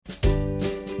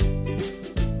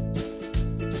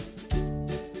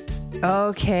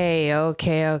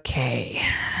Okay.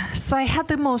 So I had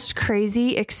the most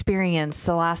crazy experience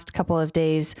the last couple of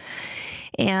days,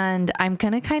 and I'm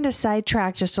going to kind of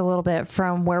sidetrack just a little bit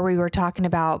from where we were talking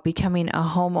about becoming a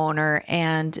homeowner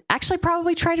and actually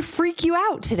probably try to freak you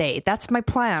out today. That's my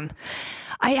plan.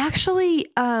 I actually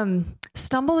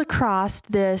stumbled across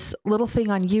this little thing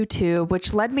on YouTube,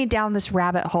 which led me down this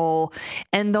rabbit hole.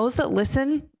 And those that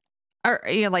listen are,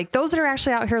 like those that are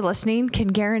actually out here listening can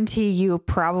guarantee you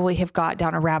probably have got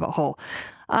down a rabbit hole.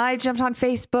 I jumped on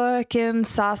Facebook and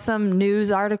saw some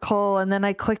news article, and then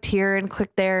I clicked here and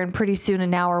clicked there, and pretty soon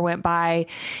an hour went by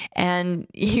and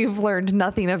you've learned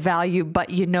nothing of value, but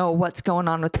you know what's going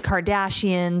on with the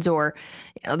Kardashians or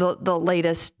the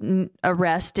latest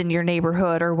arrest in your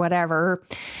neighborhood or whatever.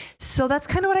 So that's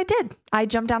kind of what I did. I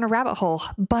jumped down a rabbit hole,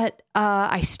 but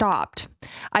I stopped.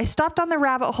 I stopped on the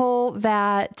rabbit hole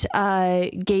that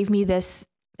gave me this,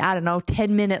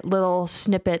 10-minute little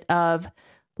snippet of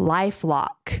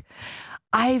LifeLock.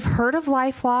 I've heard of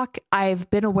LifeLock. I've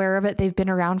been aware of it. They've been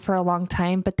around for a long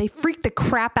time, but they freaked the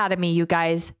crap out of me, you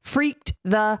guys. Freaked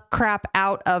the crap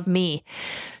out of me.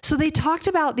 So they talked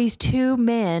about these two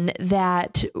men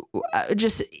that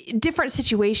just different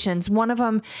situations. One of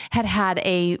them had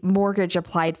a mortgage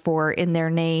applied for in their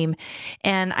name.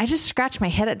 And I just scratched my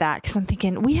head at that because I'm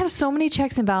thinking, we have so many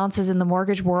checks and balances in the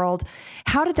mortgage world.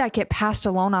 How did that get past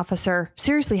a loan officer?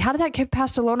 Seriously, how did that get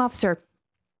past a loan officer?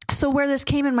 So where this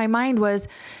came in my mind was,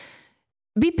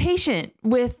 be patient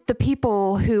with the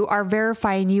people who are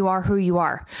verifying you are who you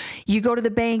are. You go to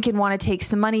the bank and want to take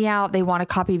some money out. They want a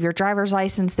copy of your driver's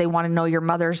license. They want to know your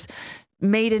mother's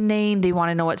maiden name. They want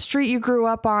to know what street you grew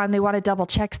up on. They want to double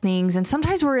check things. And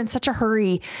sometimes we're in such a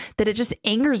hurry that it just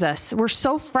angers us. We're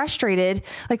so frustrated.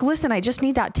 Like, listen, I just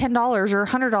need that $10 or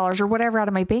 $100 or whatever out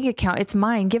of my bank account. It's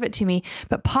mine. Give it to me.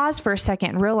 But pause for a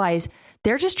second and realize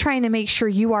they're just trying to make sure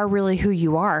you are really who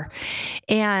you are.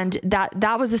 And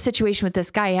that was the situation with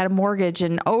this guy. He had a mortgage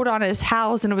and owed on his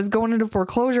house and it was going into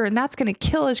foreclosure, and that's going to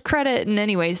kill his credit. And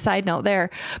anyways, side note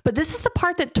there. But this is the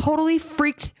part that totally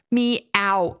freaked me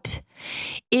out,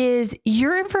 is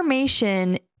your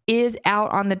information is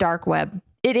out on the dark web.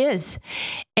 It is.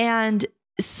 And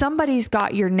somebody's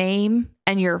got your name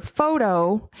and your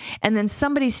photo, and then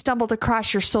somebody stumbled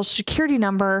across your social security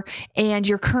number and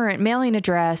your current mailing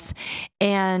address,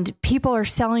 and people are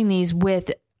selling these with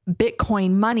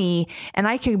Bitcoin money. And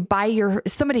I can buy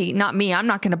somebody, not me, I'm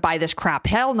not going to buy this crap.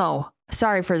 Hell no.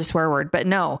 Sorry for the swear word, but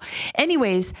no.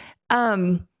 Anyways,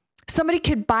 somebody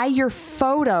could buy your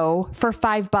photo for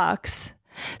 $5.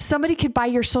 Somebody could buy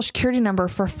your social security number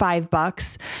for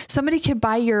 $5. Somebody could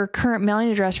buy your current mailing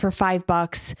address for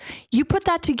 $5. You put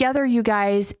that together, you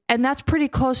guys, and that's pretty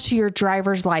close to your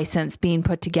driver's license being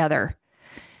put together.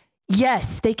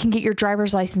 Yes, they can get your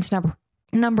driver's license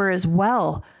number as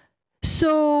well.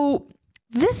 So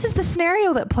this is the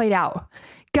scenario that played out.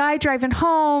 Guy driving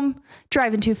home,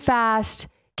 driving too fast,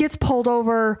 gets pulled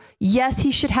over. Yes,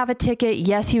 he should have a ticket.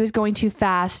 Yes, he was going too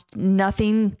fast.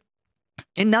 Nothing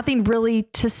really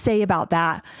to say about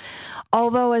that.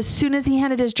 Although as soon as he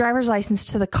handed his driver's license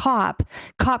to the cop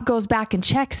goes back and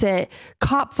checks it.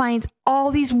 Cop finds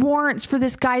all these warrants for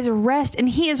this guy's arrest, and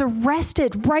he is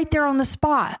arrested right there on the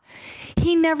spot.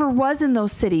 He never was in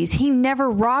those cities. He never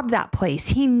robbed that place.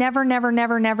 He never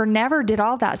did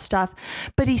all that stuff.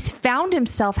 But he's found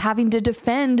himself having to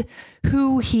defend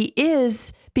who he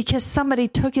is because somebody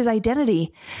took his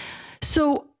identity.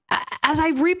 So as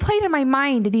I've replayed in my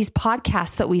mind these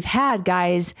podcasts that we've had,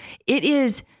 guys, it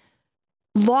is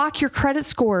lock your credit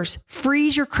scores,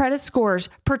 freeze your credit scores,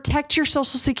 protect your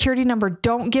social security number.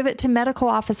 Don't give it to medical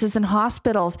offices and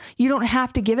hospitals. You don't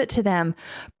have to give it to them.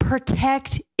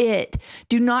 Protect it.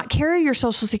 Do not carry your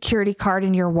social security card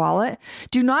in your wallet.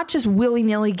 Do not just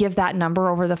willy-nilly give that number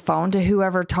over the phone to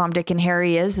whoever Tom, Dick, and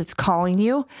Harry is that's calling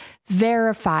you.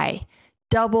 Verify,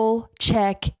 double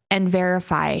check, and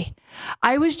verify.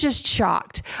 I was just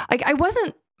shocked. Like, I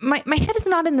wasn't, my head is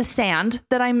not in the sand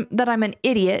that I'm an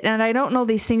idiot and I don't know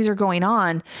these things are going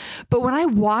on. But when I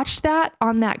watched that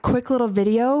on that quick little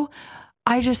video,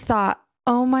 I just thought,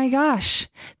 oh my gosh,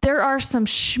 there are some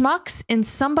schmucks in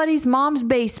somebody's mom's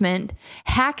basement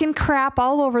hacking crap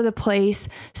all over the place,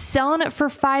 selling it for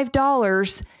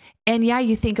 $5. And yeah,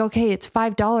 you think, okay, it's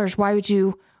 $5. Why would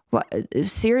you,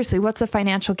 seriously, what's the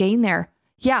financial gain there?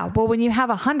 Yeah. Well, when you have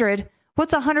 100,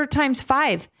 what's 100 times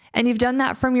 5? And you've done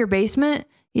that from your basement.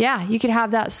 Yeah, you could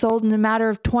have that sold in a matter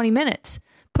of 20 minutes.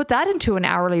 Put that into an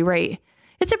hourly rate.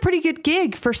 It's a pretty good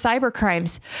gig for cyber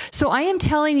crimes. So I am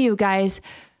telling you guys,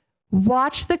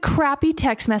 watch the crappy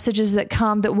text messages that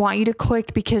come that want you to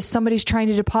click because somebody's trying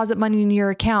to deposit money in your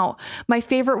account. My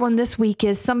favorite one this week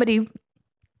is somebody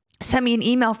sent me an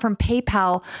email from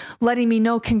PayPal letting me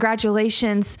know,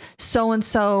 congratulations,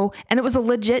 so-and-so. And it was a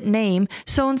legit name.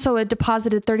 So-and-so had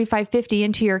deposited $35.50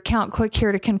 into your account. Click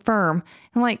here to confirm.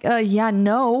 I'm like,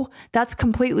 no, that's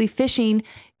completely phishing.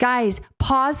 Guys,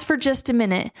 pause for just a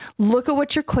minute. Look at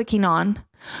what you're clicking on.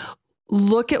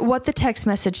 Look at what the text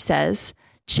message says.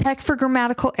 Check for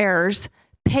grammatical errors.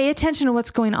 Pay attention to what's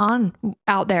going on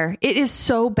out there. It is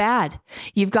so bad.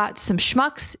 You've got some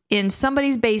schmucks in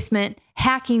somebody's basement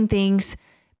hacking things,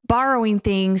 borrowing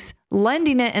things,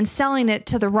 lending it and selling it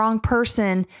to the wrong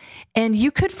person. And you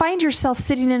could find yourself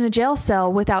sitting in a jail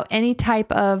cell without any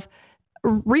type of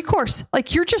recourse.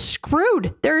 Like, you're just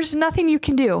screwed. There's nothing you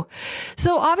can do.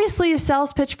 So obviously a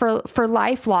sales pitch for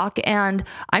LifeLock, and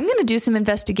I'm going to do some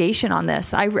investigation on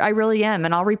this. I really am.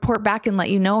 And I'll report back and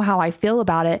let you know how I feel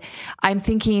about it. I'm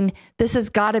thinking this has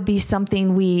got to be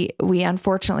something we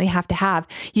unfortunately have to have.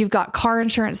 You've got car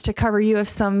insurance to cover you if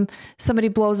somebody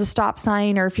blows a stop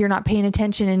sign, or if you're not paying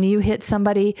attention and you hit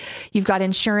somebody. You've got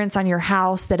insurance on your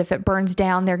house that if it burns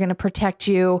down, they're going to protect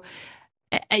you.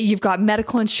 You've got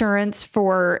medical insurance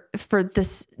for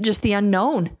this, just the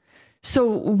unknown. So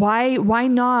why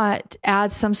not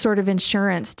add some sort of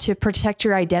insurance to protect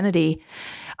your identity?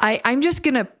 I'm just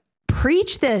going to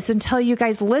preach this and tell you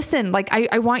guys, listen, like,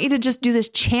 I want you to just do this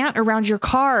chant around your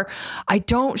car. I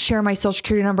don't share my social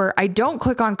security number. I don't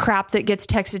click on crap that gets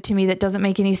texted to me that doesn't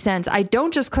make any sense. I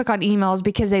don't just click on emails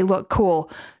because they look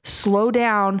cool. Slow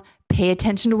down, pay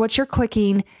attention to what you're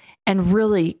clicking, and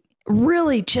really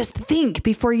just think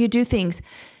before you do things.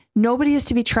 Nobody is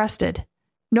to be trusted.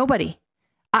 Nobody.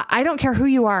 I don't care who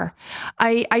you are.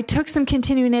 I took some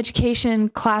continuing education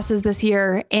classes this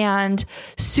year, and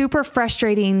super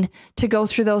frustrating to go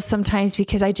through those sometimes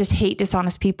because I just hate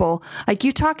dishonest people. Like,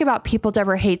 you talk about people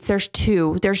Deborah hates. There's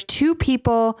two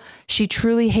people she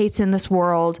truly hates in this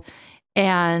world.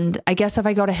 And I guess if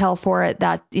I go to hell for it,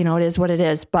 that, it is what it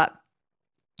is. But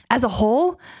as a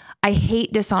whole, I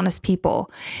hate dishonest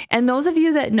people. And those of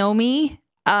you that know me,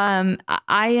 I'm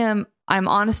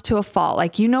honest to a fault.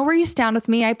 Like, where you stand with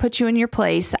me. I put you in your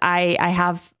place. I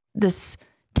have this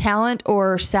talent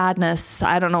or sadness.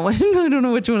 I don't know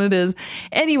which one it is.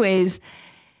 Anyways,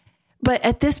 but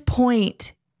at this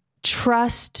point,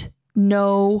 trust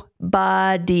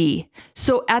nobody.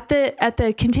 So at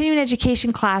the continuing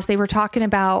education class, they were talking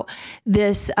about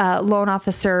this loan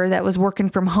officer that was working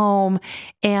from home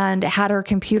and had her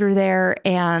computer there,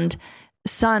 and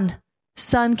son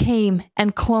came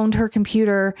and cloned her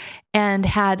computer and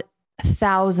had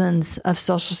thousands of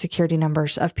social security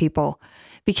numbers of people,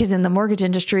 because in the mortgage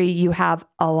industry, you have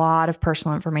a lot of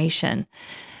personal information,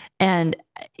 and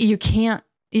you can't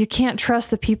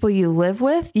trust the people you live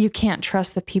with. You can't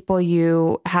trust the people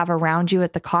you have around you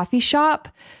at the coffee shop.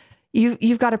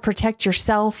 You've got to protect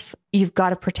yourself. You've got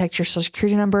to protect your social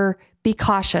security number. Be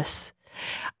cautious.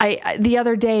 The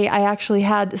other day, I actually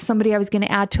had somebody I was going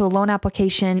to add to a loan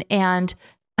application, and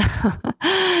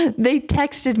they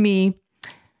texted me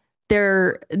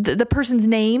the person's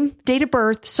name, date of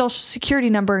birth, social security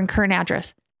number, and current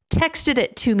address. Texted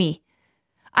it to me.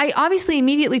 I obviously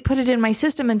immediately put it in my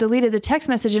system and deleted the text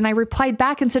message. And I replied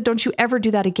back and said, don't you ever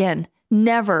do that again.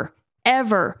 Never,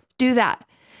 ever do that.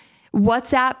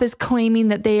 WhatsApp is claiming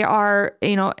that they are,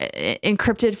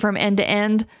 encrypted from end to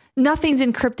end. Nothing's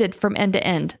encrypted from end to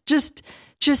end. Just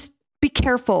be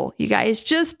careful, you guys.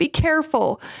 Just be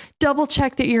careful. Double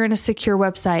check that you're in a secure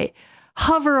website.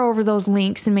 Hover over those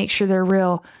links and make sure they're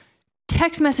real.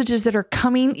 Text messages that are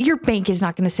coming, your bank is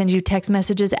not going to send you text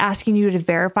messages asking you to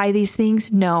verify these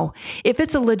things. No. If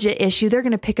it's a legit issue, they're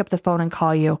going to pick up the phone and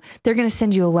call you. They're going to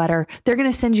send you a letter. They're going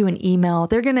to send you an email.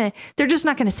 They're just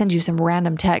not going to send you some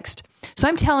random text. So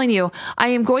I'm telling you, I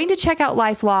am going to check out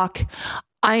LifeLock.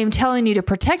 I am telling you to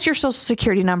protect your social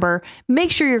security number. Make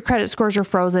sure your credit scores are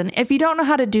frozen. If you don't know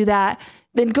how to do that,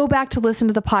 then go back to listen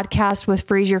to the podcast with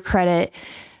Freeze Your Credit.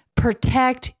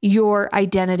 Protect your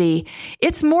identity.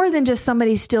 It's more than just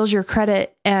somebody steals your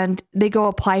credit and they go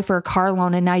apply for a car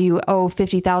loan, and now you owe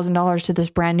 $50,000 to this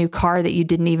brand new car that you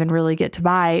didn't even really get to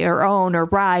buy or own or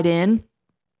ride in.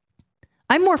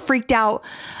 I'm more freaked out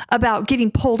about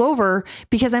getting pulled over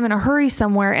because I'm in a hurry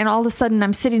somewhere, and all of a sudden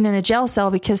I'm sitting in a jail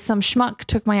cell because some schmuck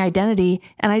took my identity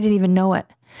and I didn't even know it.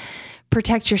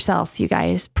 Protect yourself, you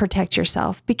guys. Protect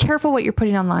yourself. Be careful what you're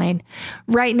putting online.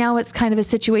 Right now, it's kind of a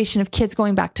situation of kids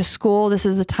going back to school. This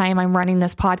is the time I'm running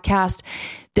this podcast.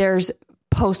 There's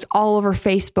posts all over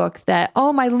Facebook that,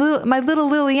 oh, my little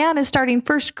Liliana is starting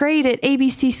first grade at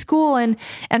ABC school, and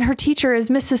her teacher is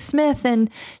Mrs. Smith, and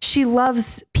she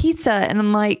loves pizza. And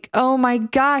I'm like, oh my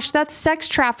gosh, that's sex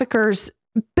traffickers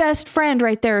best friend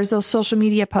right there is those social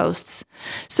media posts.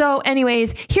 So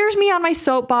anyways, here's me on my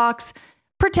soapbox.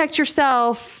 Protect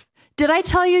yourself. Did I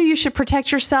tell you you should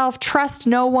protect yourself? Trust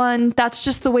no one. That's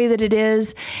just the way that it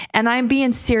is. And I'm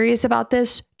being serious about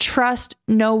this. Trust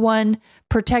no one.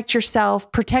 Protect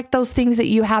yourself. Protect those things that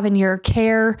you have in your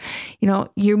care. You know,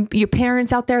 your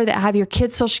parents out there that have your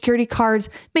kids' social security cards,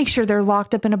 make sure they're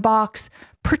locked up in a box.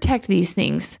 Protect these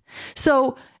things.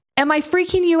 So am I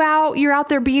freaking you out? You're out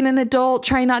there being an adult,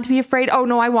 trying not to be afraid. Oh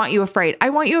no, I want you afraid. I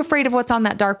want you afraid of what's on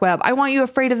that dark web. I want you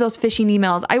afraid of those phishing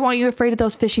emails. I want you afraid of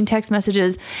those phishing text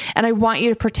messages. And I want you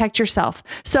to protect yourself.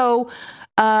 So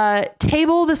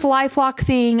table this LifeLock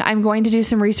thing. I'm going to do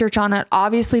some research on it.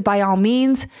 Obviously, by all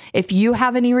means, if you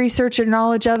have any research or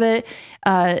knowledge of it,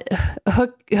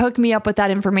 hook me up with that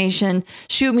information.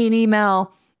 Shoot me an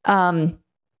email.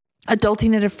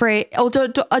 Adulting and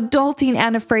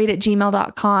afraid at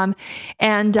gmail.com.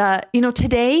 And,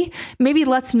 today, maybe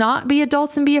let's not be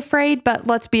adults and be afraid, but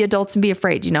let's be adults and be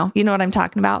afraid. You know what I'm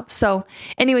talking about. So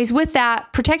anyways, with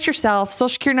that, protect yourself. Social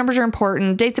security numbers are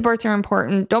important. Dates of birth are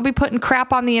important. Don't be putting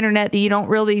crap on the internet that you don't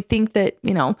really think that,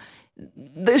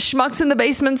 the schmucks in the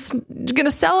basement's going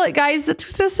to sell it, guys.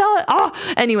 That's going to sell it.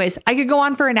 Oh, anyways, I could go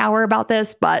on for an hour about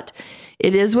this, but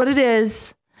it is what it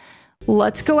is.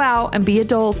 Let's go out and be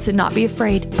adults and not be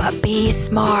afraid, but be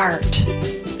smart.